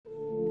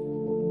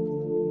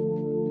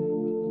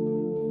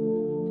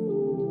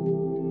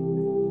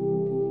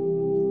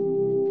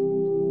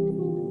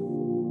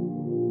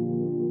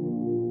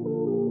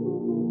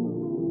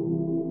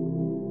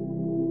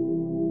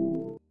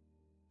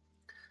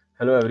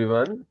Hello,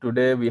 everyone.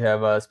 Today we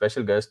have a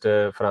special guest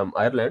from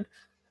Ireland,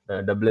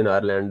 Dublin,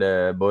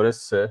 Ireland,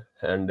 Boris,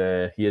 and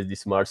he is the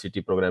Smart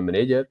City Program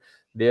Manager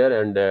there.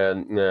 And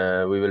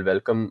we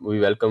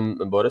welcome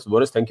Boris.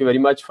 Boris, thank you very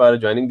much for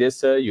joining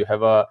this. You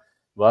have a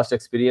vast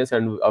experience,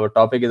 and our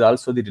topic is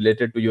also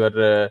related to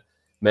your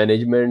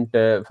management,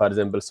 for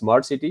example,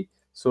 smart city.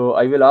 So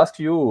I will ask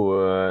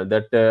you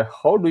that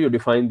how do you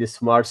define the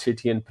smart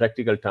city in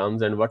practical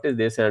terms, and what is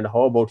this, and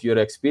how about your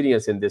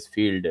experience in this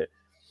field?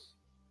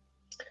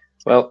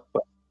 Well,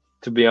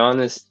 to be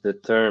honest, the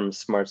term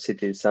smart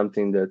city is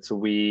something that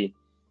we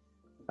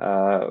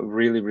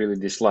really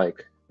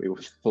dislike. We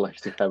would like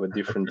to have a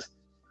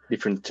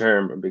different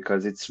term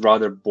because it's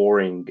rather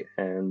boring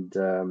and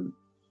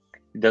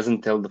it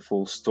doesn't tell the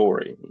full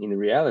story. In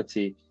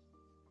reality,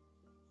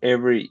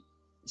 every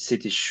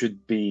city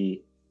should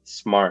be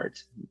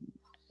smart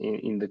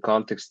in the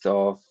context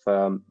of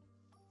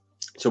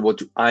so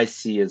what I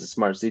see as a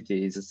smart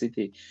city is a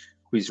city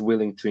who is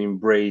willing to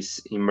embrace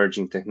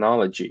emerging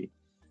technology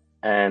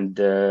and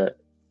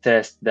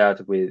test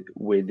that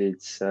with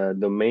its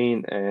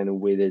domain and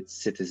with its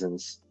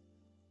citizens.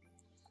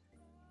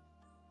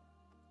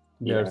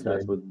 Yeah, That's that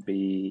right. would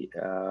be.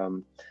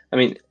 I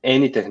mean,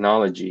 any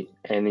technology,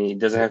 any it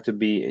doesn't have to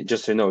be.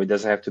 Just so you know, it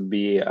doesn't have to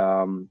be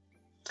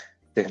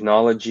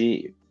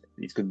technology.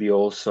 It could be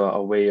also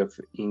a way of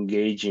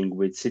engaging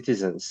with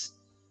citizens.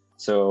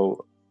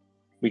 So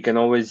we can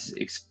always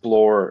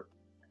explore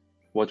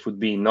what would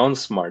be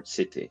non-smart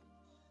city.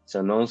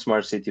 So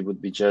non-smart city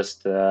would be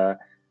just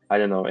I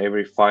don't know,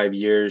 every 5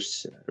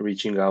 years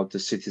reaching out to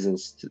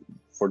citizens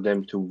for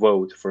them to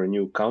vote for a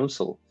new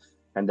council,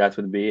 and that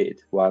would be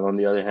it. While on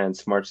the other hand,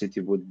 smart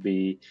city would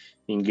be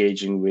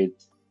engaging with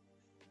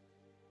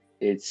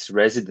its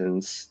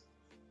residents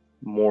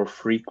more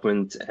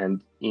frequent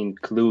and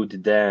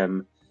include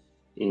them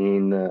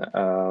in uh,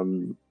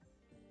 um,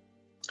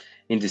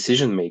 in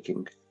decision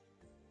making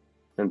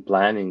and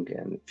planning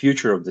and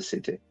future of the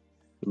city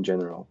in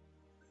general.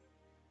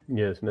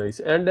 Yes, nice.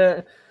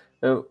 And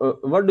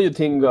what do you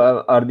think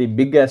are the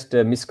biggest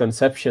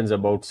misconceptions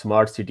about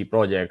smart city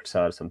projects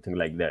or something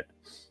like that?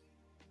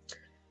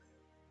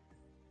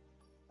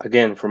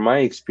 Again, from my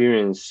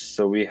experience,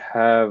 so we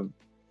have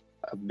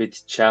a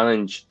bit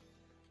challenge.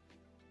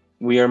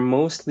 We are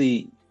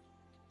mostly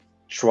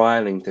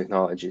trialing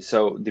technology.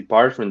 So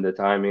department that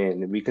I'm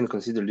in, we can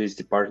consider this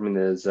department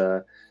as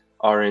a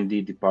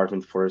R&D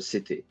department for a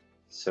city.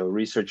 So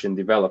research and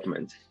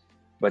development.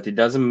 But it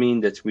doesn't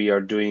mean that we are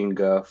doing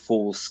a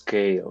full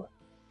scale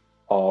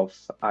of,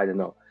 I don't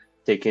know,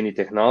 take any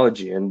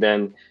technology and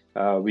then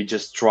we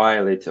just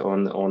trial it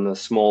on a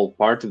small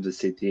part of the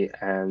city.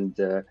 And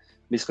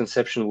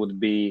misconception would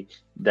be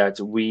that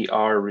we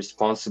are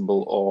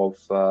responsible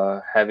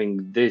of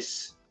having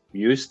this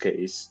use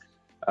case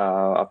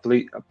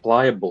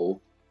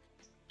applicable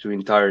to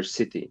entire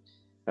city.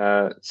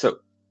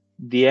 So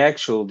the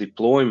actual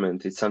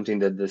deployment is something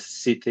that the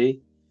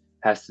city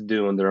has to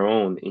do on their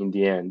own. In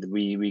the end,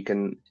 we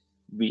can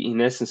we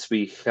in essence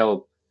we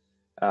help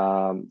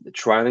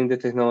trialing the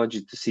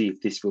technology to see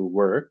if this will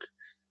work.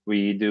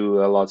 We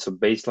do lots of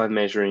baseline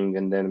measuring,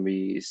 and then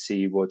we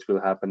see what will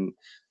happen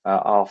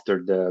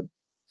after the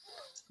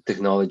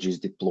technology is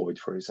deployed,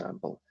 for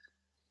example.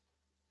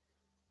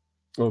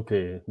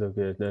 Okay,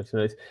 okay, that's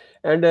nice.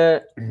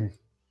 And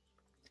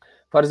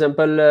for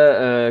example,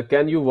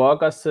 can you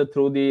walk us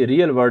through the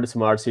real world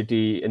smart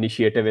city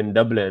initiative in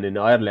Dublin, in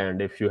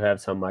Ireland, if you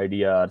have some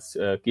ideas,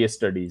 case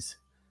studies?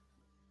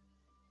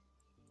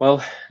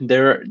 Well,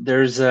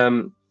 there's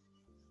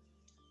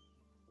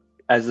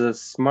as a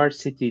smart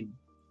city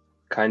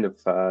kind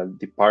of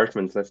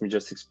department. Let me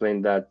just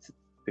explain that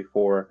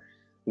before.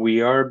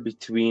 We are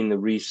between the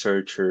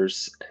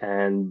researchers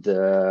and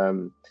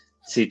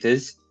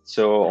cities.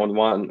 So on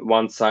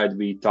one side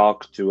we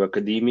talk to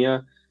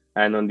academia,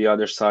 and on the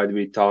other side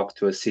we talk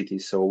to a city.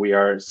 So we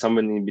are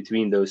someone in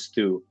between those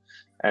two,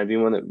 and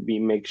we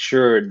make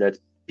sure that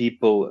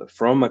people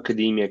from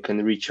academia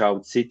can reach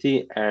out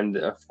city, and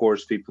of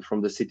course people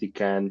from the city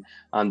can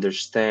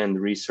understand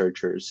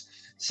researchers.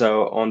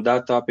 So on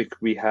that topic,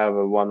 we have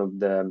one of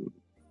the,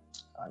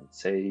 I'd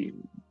say,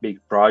 big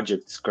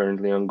projects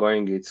currently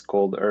ongoing. It's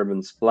called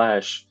Urban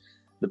Splash.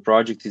 The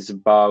project is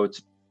about,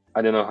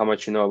 I don't know how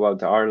much you know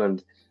about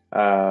Ireland.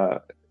 Uh,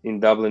 in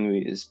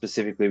Dublin,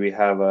 specifically, we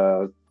have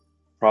a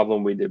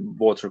problem with the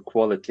water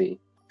quality,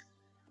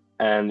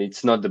 and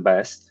it's not the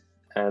best.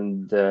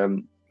 And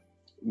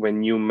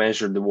when you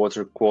measure the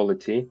water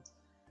quality,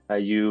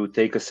 you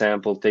take a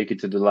sample, take it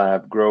to the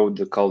lab, grow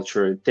the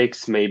culture. It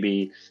takes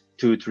maybe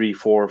 2, 3,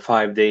 4,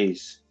 5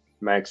 days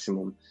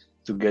maximum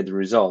to get the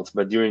results.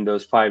 But during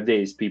those 5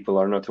 days, people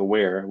are not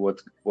aware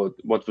what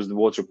was the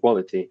water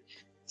quality.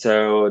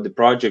 So the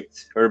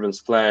project Urban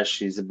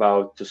Splash is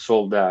about to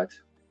solve that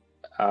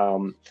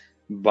um,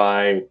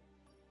 by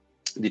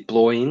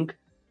deploying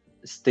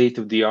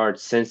state-of-the-art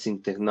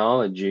sensing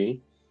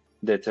technology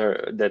that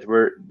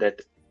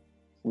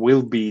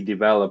will be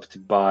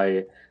developed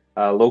by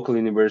a local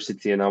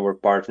university and our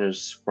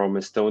partners from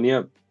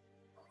Estonia.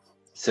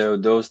 So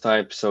those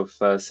types of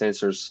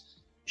sensors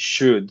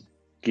should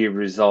give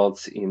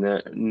results in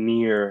a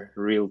near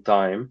real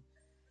time,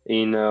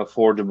 in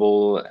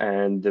affordable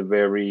and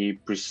very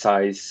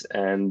precise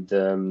and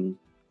in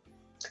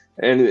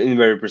a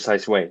very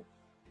precise way.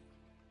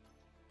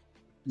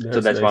 So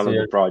That's that's nice. one of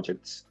Yeah, the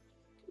projects.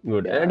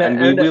 good. Yeah, And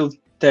and we and will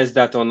test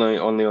that only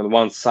on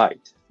one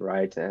site,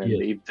 right? And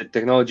yes, if the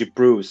technology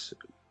proves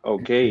yes.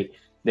 okay,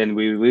 then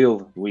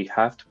we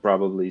have to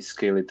probably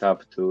scale it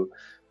up to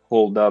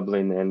whole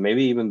Dublin and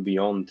maybe even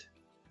beyond.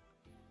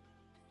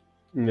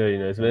 Very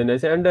nice, very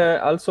nice. And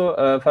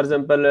also, for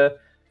example,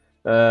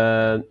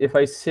 if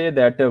I say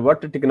that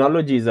what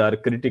technologies are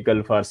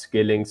critical for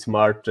scaling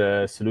smart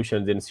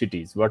solutions in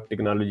cities, what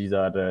technologies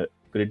are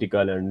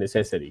critical and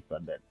necessary for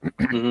that?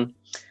 Hmm.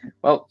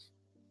 Well,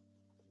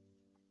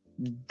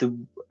 the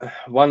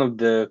one of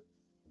the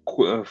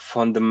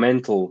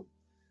fundamental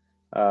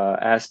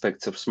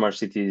aspects of smart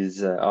cities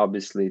is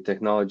obviously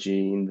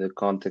technology in the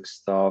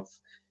context of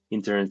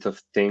Internet of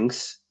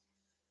Things.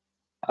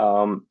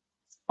 Um,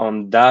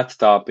 on that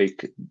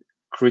topic,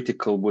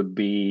 critical would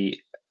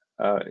be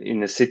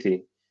in a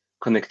city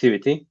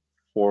connectivity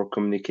for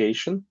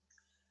communication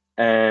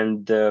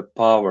and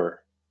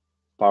power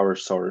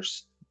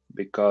source,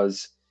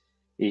 because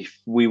if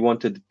we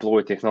want to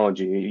deploy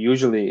technology,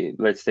 usually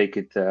let's take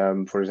it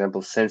for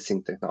example,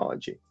 sensing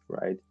technology,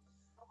 right?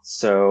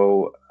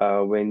 So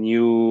when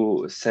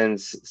you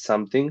sense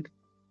something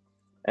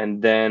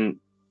and then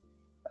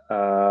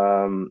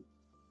um,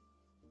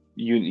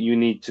 you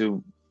need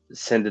to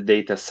send the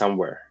data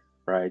somewhere,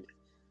 right?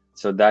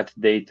 So that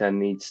data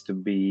needs to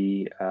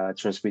be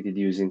transmitted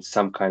using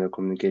some kind of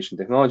communication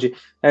technology.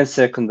 And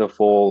second of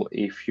all,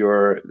 if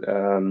you're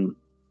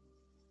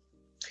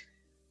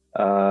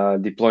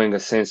deploying a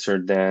sensor,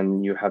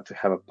 then you have to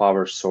have a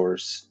power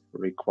source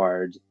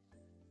required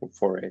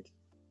for it,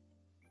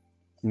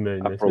 Very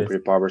nice, nice.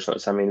 appropriate power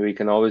source. I mean, we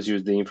can always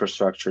use the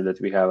infrastructure that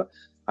we have,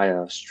 I don't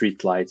know,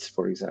 street lights,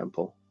 for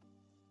example.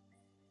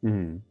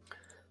 Mhm.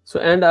 So,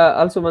 and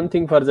also one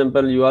thing, for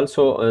example, you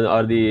also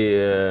are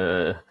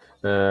the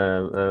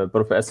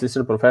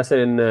assistant professor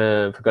in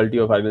Faculty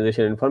of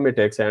Organization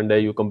Informatics, and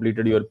you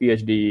completed your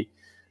PhD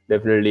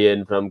definitely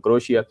in from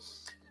Croatia,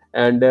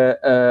 and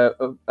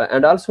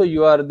also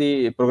you are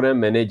the program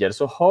manager.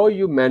 So, how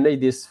you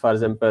manage this? For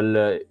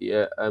example,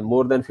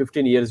 more than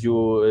 15 years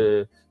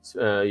you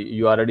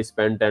already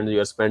spent, and you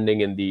are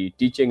spending in the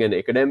teaching and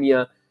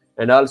academia,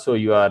 and also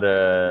you are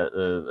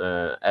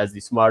as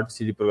the smart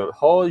city program.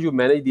 How you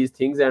manage these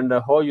things, and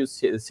how you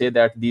say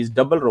that these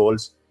double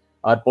roles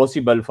are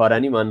possible for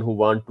anyone who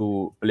want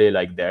to play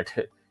like that?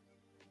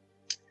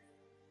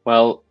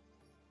 Well,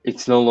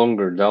 it's no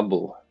longer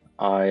double.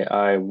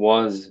 I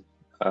was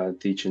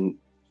teaching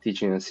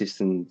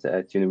assistant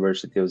at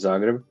University of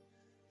Zagreb,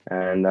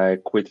 and I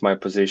quit my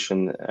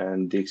position.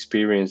 And the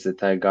experience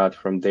that I got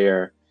from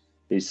there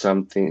is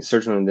something,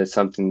 certainly that's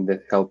something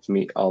that helped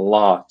me a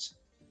lot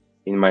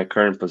in my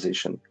current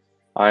position.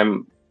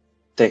 I'm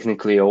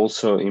technically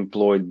also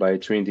employed by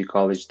Trinity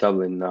College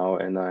Dublin now,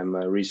 and I'm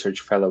a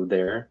research fellow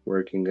there,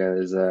 working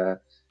as a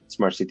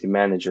smart city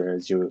manager,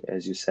 as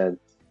you said.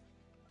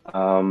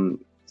 Um,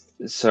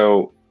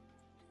 so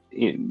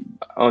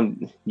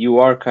you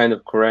are kind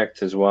of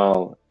correct as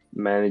well.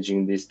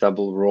 Managing this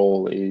double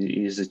role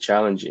is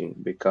challenging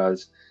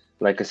because,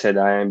 like I said,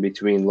 I am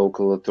between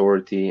local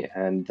authority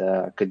and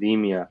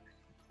academia,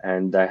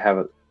 and I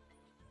have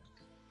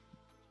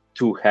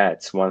two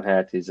hats. One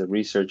hat is a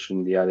researcher,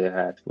 and the other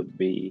hat would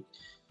be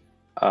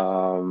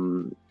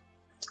um,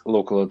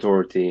 local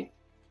authority.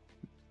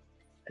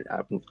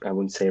 I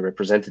wouldn't say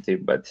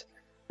representative, but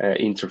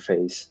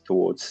interface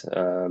towards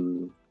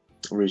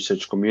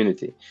research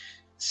community.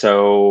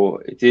 So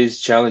it is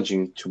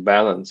challenging to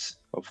balance,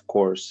 of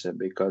course,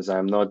 because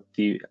I'm not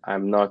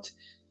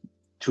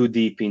too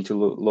deep into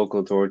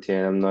local authority,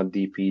 and I'm not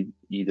deep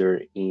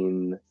either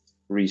in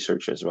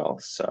research as well.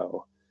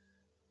 So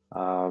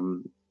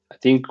I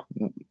think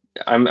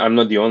I'm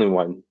not the only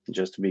one.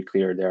 Just to be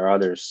clear, there are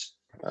others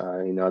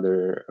in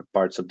other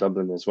parts of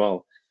Dublin as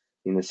well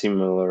in a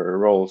similar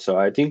role. So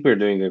I think we're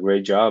doing a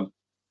great job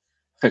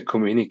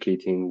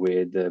communicating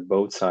with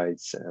both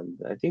sides, and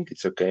I think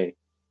it's okay.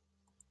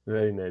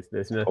 Very nice.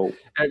 That's nice. Oh.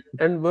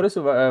 And Boris,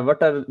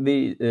 what are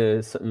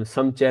the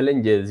some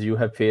challenges you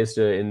have faced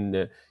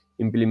in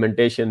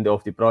implementation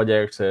of the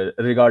projects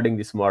regarding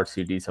the smart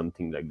city,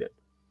 something like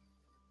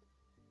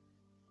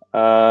that?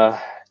 Uh,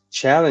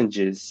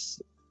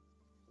 challenges.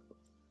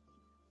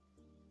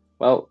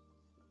 Well,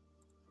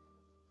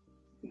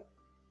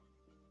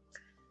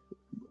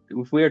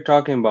 if we are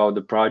talking about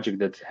the project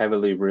that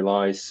heavily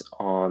relies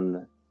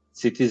on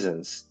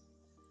citizens,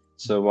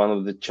 so one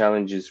of the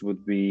challenges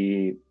would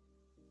be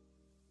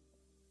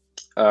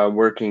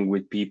working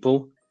with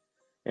people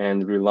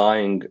and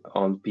relying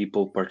on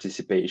people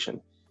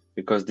participation,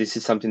 because this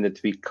is something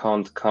that we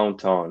can't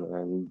count on.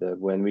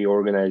 And when we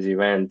organize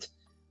event,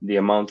 the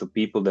amount of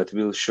people that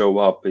will show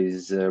up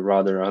is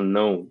rather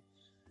unknown.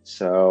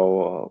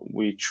 So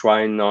we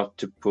try not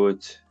to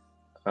put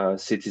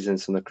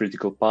citizens on a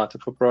critical part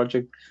of a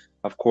project,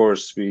 Of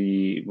course,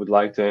 we would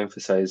like to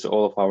emphasize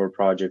all of our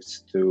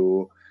projects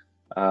to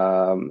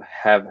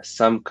have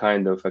some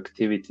kind of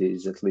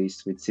activities, at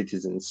least with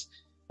citizens,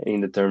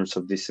 in the terms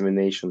of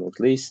dissemination, at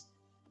least.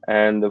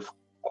 And of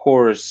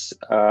course,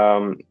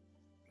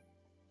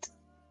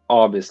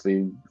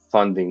 obviously,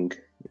 funding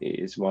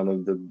is one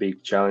of the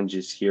big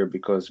challenges here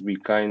because we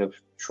kind of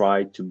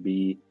try to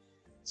be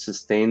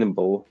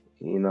sustainable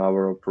in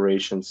our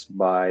operations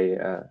by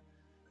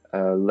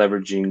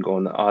leveraging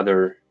on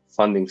other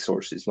funding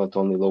sources, not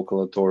only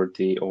local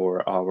authority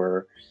or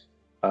our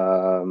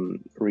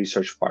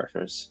research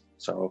partners.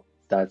 So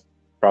that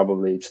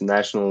probably it's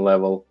national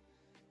level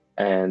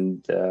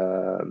and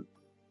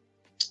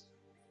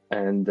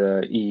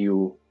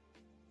EU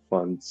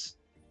funds.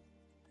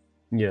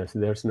 Yes,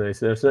 that's nice.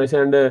 That's nice,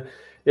 and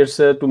it's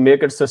to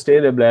make it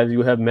sustainable, as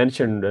you have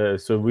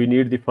mentioned. So we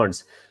need the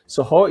funds.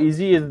 So how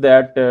easy is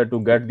that to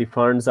get the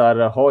funds,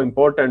 or how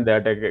important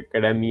that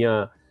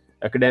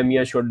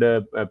academia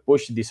should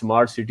push the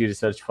smart city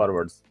research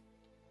forwards?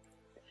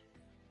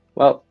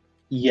 Well,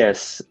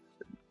 yes.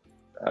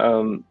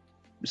 Um,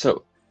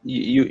 so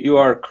you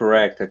are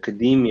correct.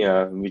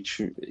 Academia, which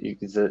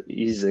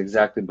is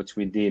exactly what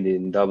we did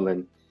in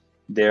Dublin,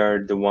 they are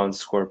the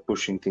ones who are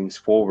pushing things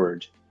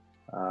forward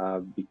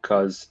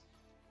because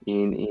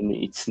in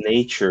its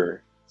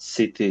nature,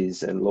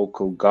 cities and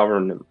local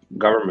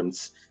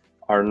governments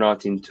are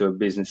not into a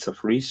business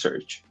of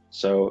research.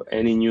 So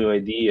any new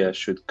idea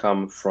should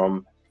come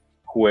from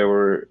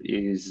whoever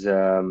is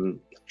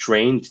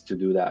trained to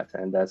do that,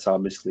 and that's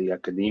obviously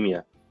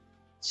academia.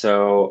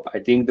 So I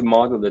think the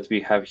model that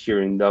we have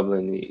here in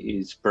Dublin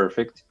is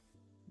perfect.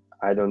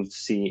 I don't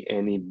see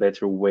any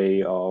better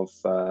way of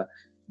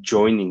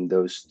joining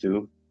those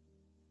two.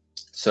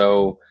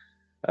 So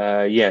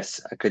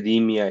yes,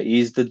 academia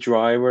is the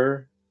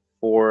driver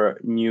for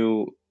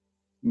new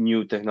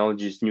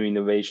technologies, new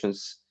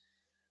innovations,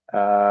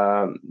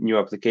 new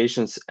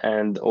applications,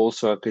 and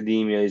also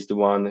academia is the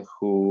one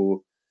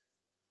who,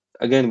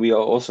 again, we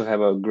also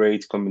have a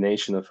great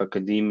combination of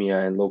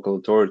academia and local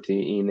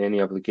authority in any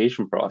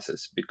application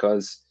process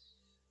because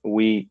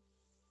we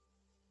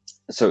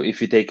so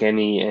if you take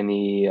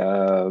any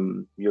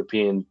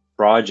European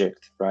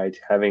project, right,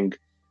 having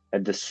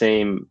at the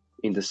same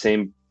in the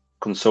same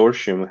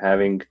consortium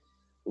having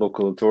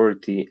local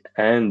authority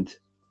and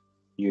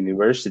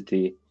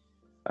university,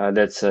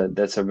 that's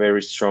a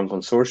very strong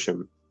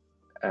consortium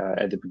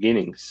at the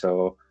beginning.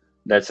 So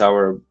that's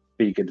our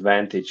big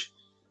advantage.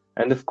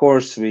 And of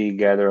course, we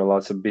gather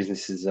lots of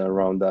businesses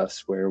around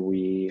us where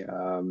we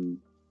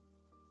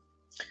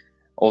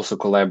also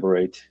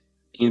collaborate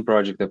in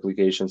project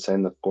applications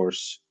and, of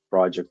course,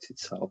 project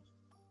itself.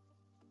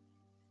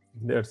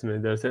 That's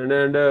nice. That's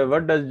and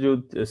what does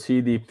you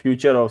see the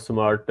future of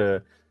smart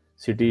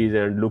cities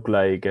and look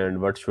like,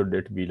 and what should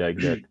it be like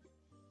that?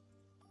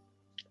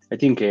 I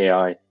think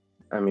AI.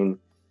 I mean,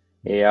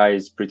 AI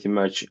is pretty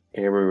much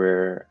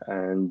everywhere,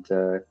 and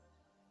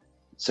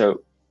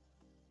so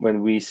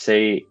when we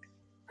say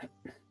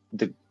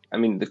I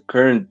mean, the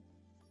current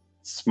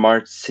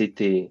smart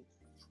city,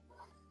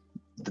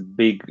 the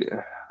big,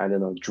 I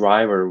don't know,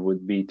 driver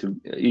would be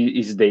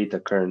is data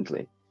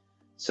currently.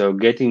 So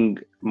getting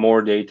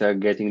data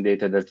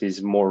that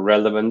is more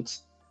relevant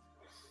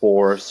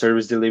for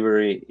service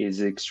delivery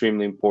is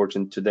extremely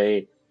important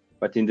today.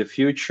 But in the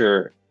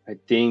future, I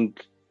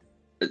think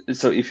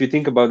so. If you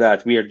think about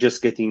that, we are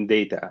just getting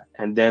data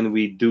and then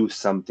we do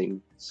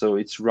something. So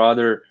it's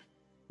rather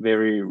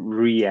very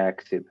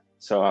reactive.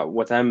 So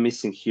what I'm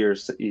missing here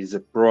is a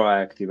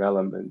proactive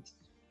element,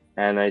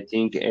 and I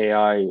think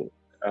AI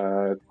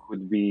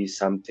could be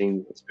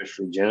something,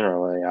 especially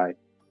general AI,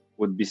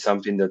 would be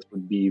something that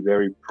would be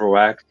very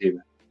proactive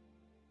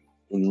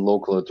in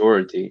local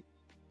authority.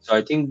 So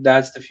I think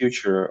that's the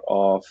future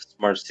of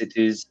smart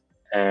cities,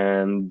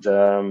 and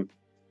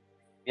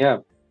yeah,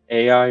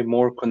 AI,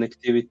 more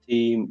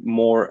connectivity,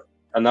 more.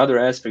 Another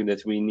aspect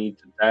that we need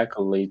to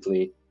tackle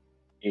lately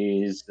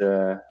is,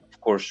 of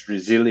course,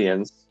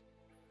 resilience,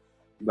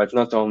 but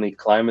not only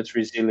climate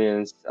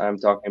resilience. I'm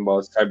talking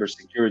about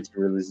cybersecurity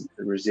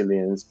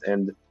resilience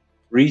and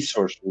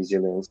resource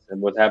resilience. And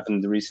what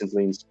happened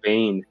recently in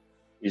Spain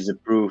is a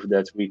proof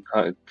that we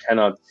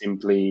cannot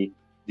simply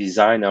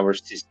design our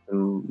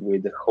system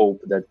with the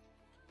hope that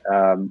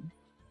I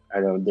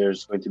don't know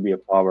there's going to be a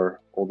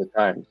power all the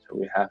time. So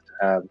we have to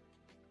have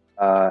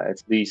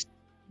at least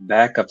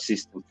backup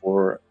system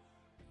for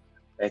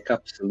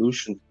backup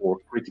solution for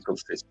critical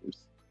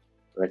systems.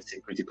 Let's say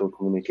critical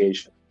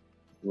communication.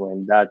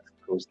 When that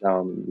goes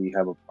down, we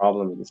have a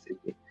problem in the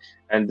city.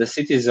 And the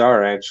cities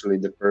are actually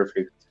the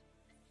perfect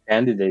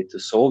candidate to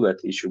solve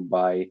that issue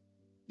by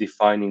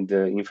defining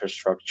the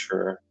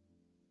infrastructure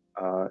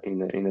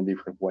in a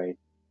different way.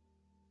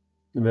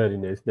 Very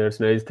nice. That's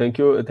nice. Thank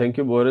you,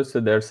 Boris.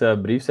 So that's a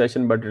brief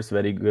session, but it's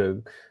very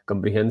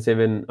comprehensive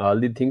in all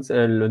the things.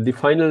 And the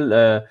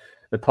final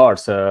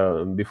thoughts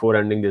before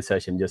ending this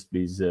session, just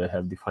please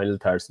have the final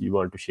thoughts you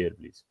want to share,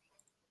 please.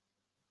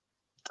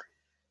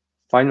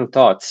 Final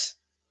thoughts.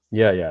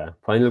 Yeah.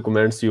 Final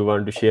comments you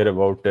want to share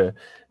about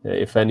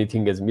if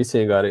anything is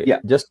missing, or Yeah,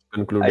 just I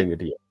concluding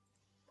it here.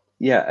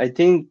 yeah, I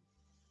think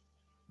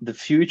the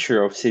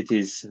future of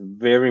cities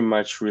very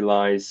much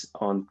relies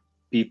on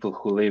people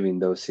who live in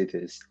those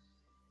cities.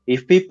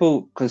 If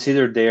people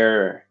consider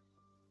their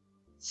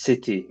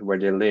city where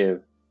they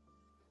live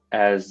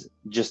as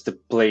just a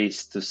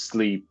place to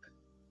sleep,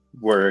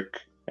 work,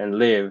 and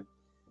live,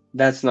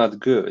 that's not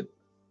good.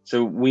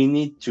 So we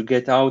need to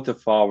get out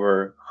of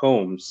our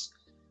homes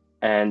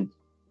and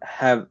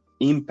have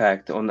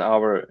impact on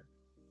our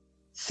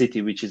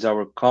city, which is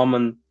our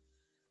common,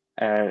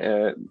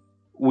 and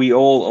we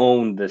all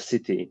own the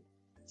city.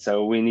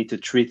 So we need to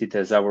treat it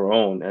as our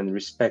own and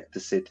respect the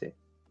city.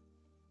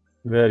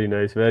 Very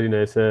nice, very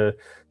nice.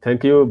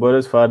 Thank you,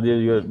 Boris, for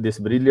this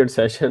brilliant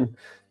session,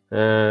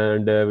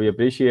 and we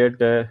appreciate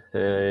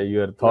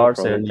your No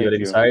thoughts problem. and your Thank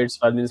you. insights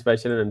for this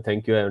session. And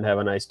thank you, and have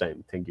a nice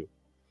time. Thank you.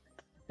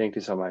 Thank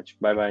you so much.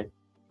 Bye bye.